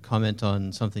to comment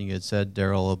on something you had said,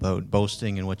 Darryl, about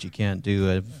boasting and what you can't do.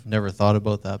 I've never thought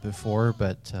about that before,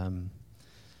 but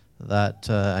that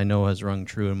I know has rung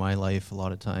true in my life a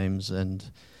lot of times. And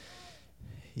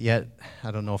yet,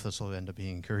 I don't know if this will end up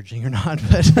being encouraging or not,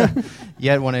 but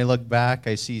yet when I look back,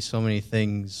 I see so many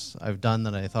things I've done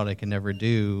that I thought I could never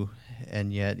do,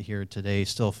 and yet here today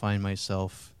still find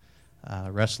myself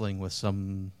wrestling with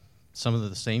some of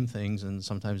the same things and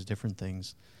sometimes different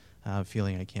things,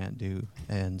 feeling I can't do.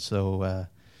 And so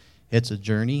it's a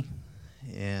journey,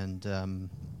 and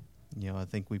I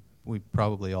think we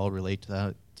probably all relate to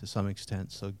that to some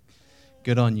extent. So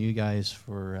good on you guys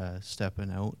for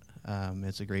stepping out.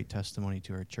 It's a great testimony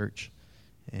to our church,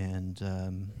 and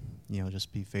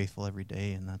just be faithful every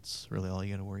day, and that's really all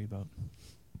you got to worry about.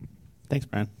 Thanks,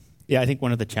 Brian. Yeah, I think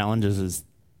one of the challenges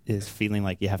is feeling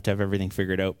like you have to have everything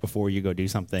figured out before you go do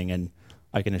something, and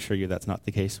I can assure you that's not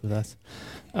the case with us.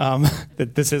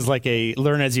 That this is like a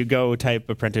learn-as-you-go type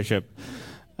apprenticeship.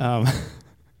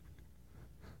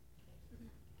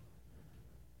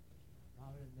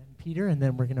 Peter, and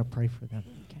then we're going to pray for them.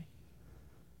 Okay.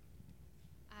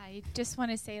 I just want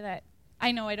to say that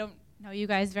I know I don't know you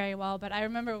guys very well, but I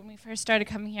remember when we first started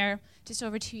coming here just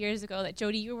over 2 years ago that,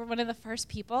 Jody, you were one of the first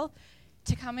people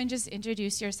to come and just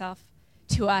introduce yourself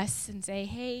to us and say,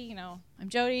 hey, I'm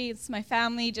Jody, it's my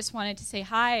family, just wanted to say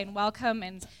hi and welcome.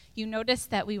 And you noticed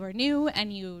that we were new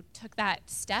and you took that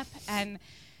step. And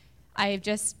I've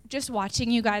just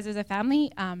watching you guys as a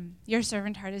family, your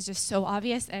servant heart is just so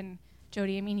obvious. And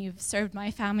Jody, you've served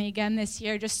my family again this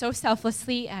year just so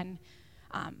selflessly and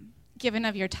given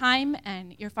of your time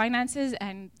and your finances,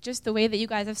 and just the way that you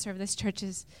guys have served this church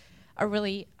is a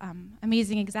really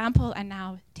amazing example. And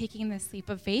now taking this leap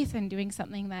of faith and doing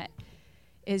something that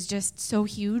is just so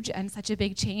huge and such a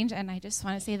big change. And I just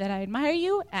want to say that I admire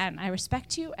you and I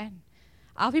respect you, and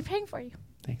I'll be praying for you.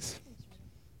 Thanks.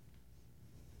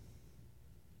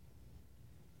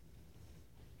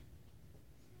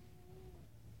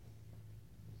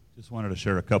 Just wanted to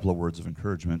share a couple of words of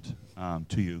encouragement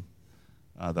to you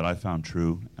that I found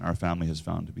true, and our family has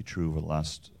found to be true over the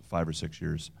last 5 or 6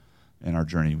 years in our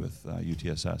journey with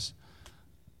UTSS.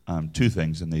 Two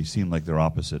things, and they seem like they're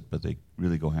opposite, but they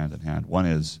really go hand in hand. One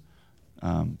is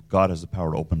God has the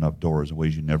power to open up doors in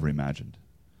ways you never imagined.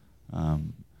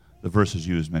 The verse is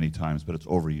used many times, but it's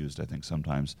overused, I think,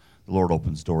 sometimes. The Lord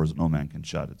opens doors that no man can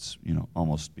shut. It's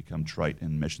almost become trite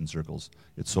in mission circles.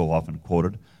 It's so often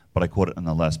quoted, but I quote it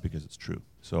nonetheless because it's true.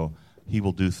 So he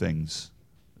will do things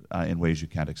in ways you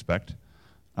can't expect.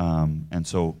 And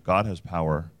so God has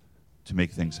power to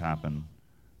make things happen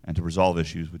and to resolve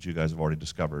issues, which you guys have already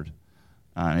discovered,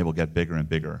 and it will get bigger and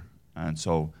bigger. And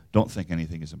so don't think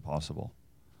anything is impossible.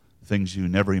 Things you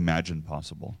never imagined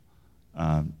possible.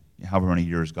 However many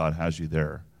years God has you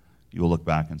there, you will look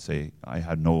back and say, I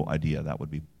had no idea that would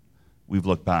be. We've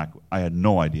looked back, I had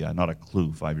no idea, not a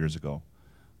clue 5 years ago,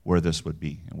 where this would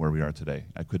be and where we are today.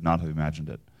 I could not have imagined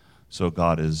it. So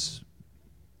God is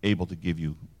able to give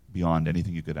you beyond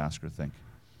anything you could ask or think.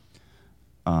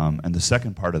 And the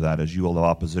second part of that is you will have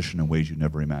opposition in ways you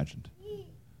never imagined.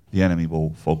 The enemy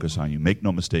will focus on you. Make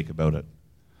no mistake about it.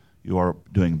 You are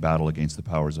doing battle against the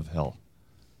powers of hell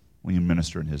when you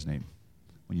minister in his name.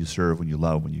 When you serve, when you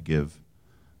love, when you give,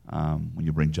 when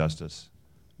you bring justice,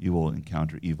 you will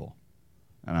encounter evil.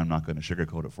 And I'm not going to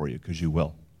sugarcoat it for you, because you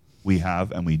will. We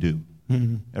have, and we do.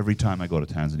 Mm-hmm. Every time I go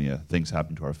to Tanzania, things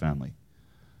happen to our family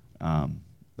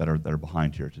that are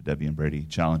behind here, to Debbie and Brady,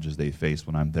 challenges they face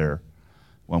when I'm there.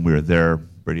 When we were there,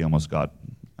 Brady almost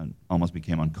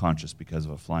became unconscious because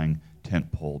of a flying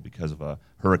tent pole, because of a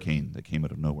hurricane that came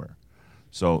out of nowhere.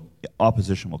 So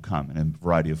opposition will come in a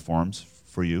variety of forms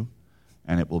for you,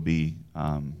 and it will be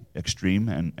extreme,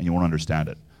 and you won't understand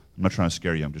it. I'm not trying to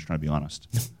scare you, I'm just trying to be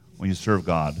honest. When you serve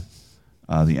God,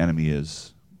 the enemy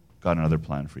has got another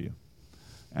plan for you.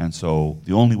 And so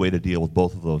the only way to deal with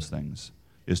both of those things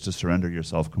is to surrender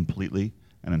yourself completely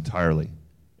and entirely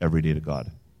every day to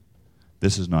God.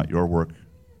 This is not your work.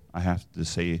 I have to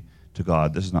say to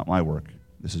God, this is not my work,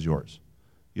 this is yours.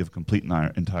 You have complete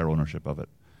and entire ownership of it.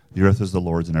 The earth is the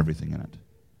Lord's and everything in it.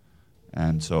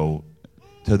 And so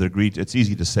to the degree, it's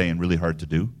easy to say and really hard to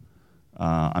do.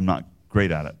 I'm not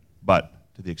great at it, but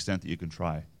to the extent that you can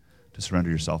try to surrender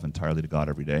yourself entirely to God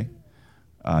every day,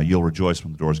 you'll rejoice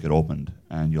when the doors get opened,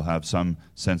 and you'll have some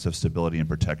sense of stability and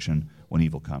protection when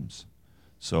evil comes.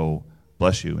 So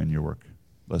bless you in your work.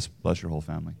 Bless your whole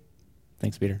family.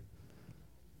 Thanks, Peter.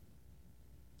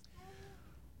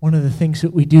 One of the things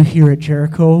that we do here at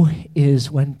Jericho is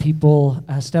when people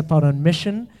step out on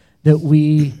mission, that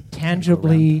we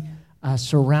tangibly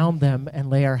surround them and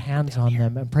lay our hands on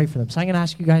them and pray for them. So I'm going to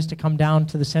ask you guys to come down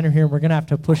to the center here. We're going to have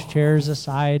to push chairs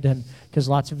aside, and because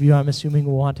lots of you, I'm assuming,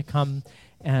 will want to come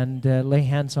and lay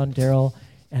hands on Darryl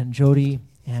and Jody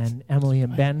and Emily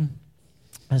and Ben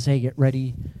as they get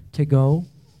ready to go.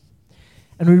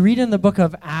 And we read in the book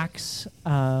of Acts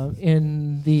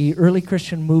in the early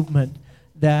Christian movement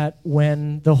that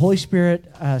when the Holy Spirit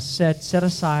set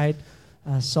aside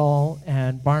Saul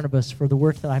and Barnabas for the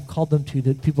work that I've called them to,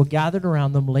 that people gathered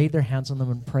around them, laid their hands on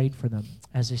them, and prayed for them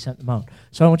as they sent them out.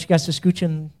 So I want you guys to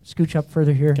scooch up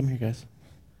further here. Come here, guys.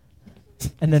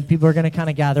 And then people are going to kind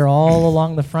of gather all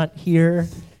along the front here.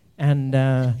 And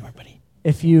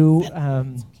if you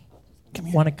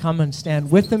want to come and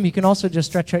stand with them, you can also just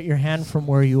stretch out your hand from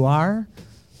where you are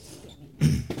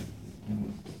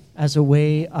as a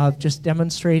way of just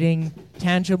demonstrating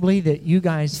tangibly that you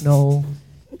guys know,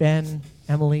 Ben,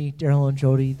 Emily, Darryl, and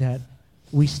Jody, that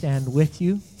we stand with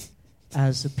you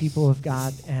as the people of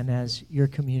God and as your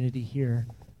community here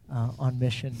on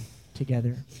mission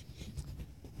together.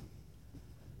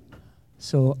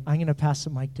 So I'm going to pass the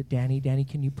mic to Danny. Danny,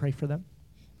 can you pray for them?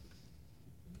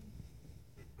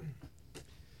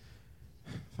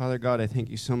 Father God, I thank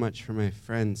you so much for my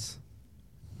friends.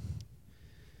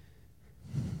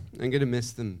 I'm going to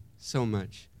miss them so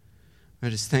much. I'm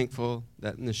just thankful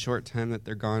that in the short time that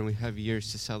they're gone, we have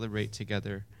years to celebrate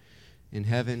together in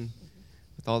heaven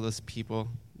with all those people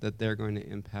that they're going to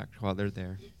impact while they're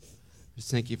there. Just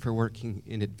thank you for working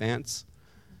in advance,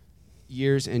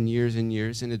 years and years and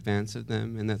years in advance of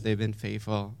them, and that they've been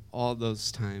faithful all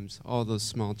those times, all those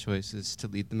small choices to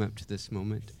lead them up to this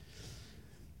moment.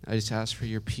 I just ask for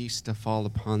your peace to fall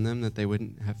upon them, that they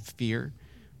wouldn't have fear,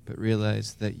 but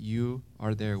realize that you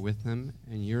are there with them,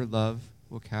 and your love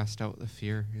will cast out the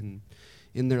fear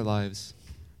in their lives.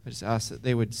 I just ask that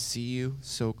they would see you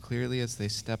so clearly as they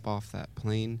step off that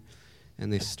plane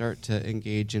and they start to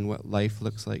engage in what life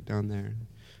looks like down there,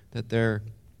 that they're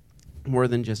more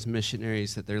than just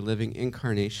missionaries, that they're living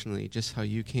incarnationally, just how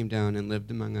you came down and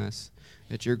lived among us,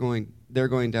 that they're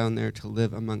going down there to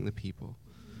live among the people,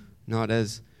 not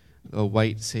as the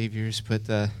white saviors,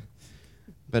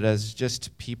 but as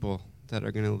just people that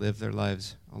are going to live their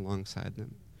lives alongside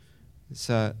them.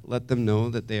 Let them know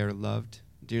that they are loved,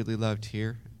 dearly loved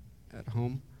here at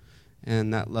home,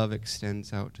 and that love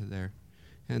extends out to there,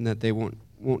 and that they won't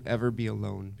ever be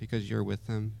alone because you're with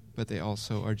them, but they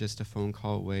also are just a phone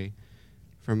call away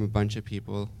from a bunch of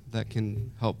people that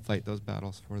can help fight those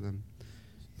battles for them.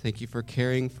 Thank you for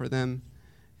caring for them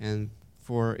and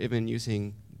for even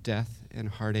using death and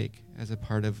heartache as a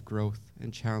part of growth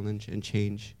and challenge and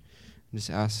change. And just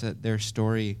ask that their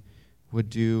story would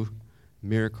do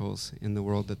miracles in the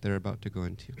world that they're about to go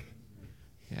into.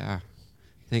 Yeah.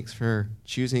 Thanks for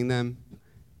choosing them.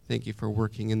 Thank you for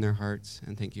working in their hearts,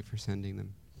 and thank you for sending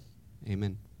them.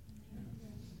 Amen.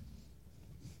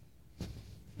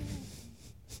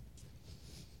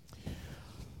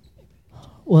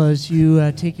 Well, as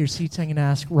you take your seats, I'm going to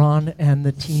ask Ron and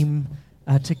the team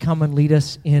to come and lead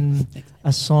us in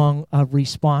a song of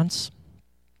response.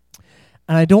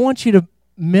 And I don't want you to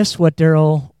miss what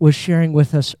Darryl was sharing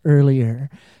with us earlier,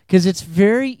 because it's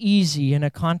very easy in a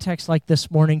context like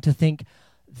this morning to think,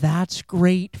 that's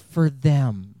great for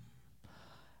them.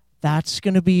 That's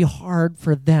going to be hard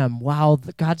for them. Wow,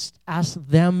 God's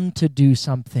asked them to do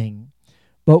something.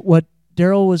 But what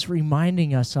Darryl was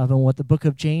reminding us of, and what the book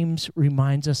of James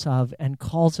reminds us of and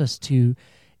calls us to,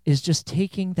 is just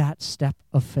taking that step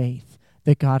of faith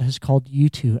that God has called you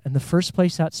to. And the first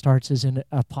place that starts is in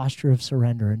a posture of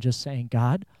surrender and just saying,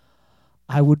 God,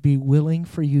 I would be willing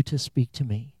for you to speak to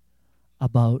me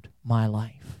about my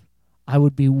life. I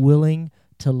would be willing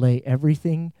to lay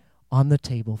everything on the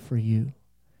table for you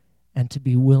and to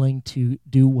be willing to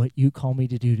do what you call me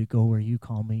to do, to go where you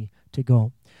call me to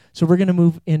go. So we're going to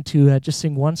move into just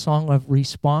sing one song of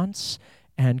response.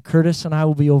 And Curtis and I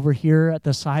will be over here at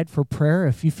the side for prayer.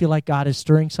 If you feel like God is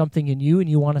stirring something in you and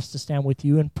you want us to stand with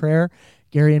you in prayer,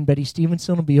 Gary and Betty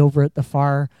Stevenson will be over at the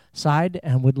far side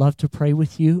and would love to pray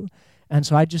with you. And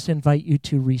so I just invite you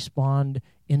to respond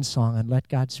in song and let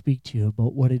God speak to you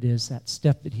about what it is, that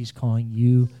step that he's calling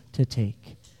you to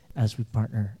take as we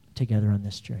partner together on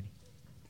this journey.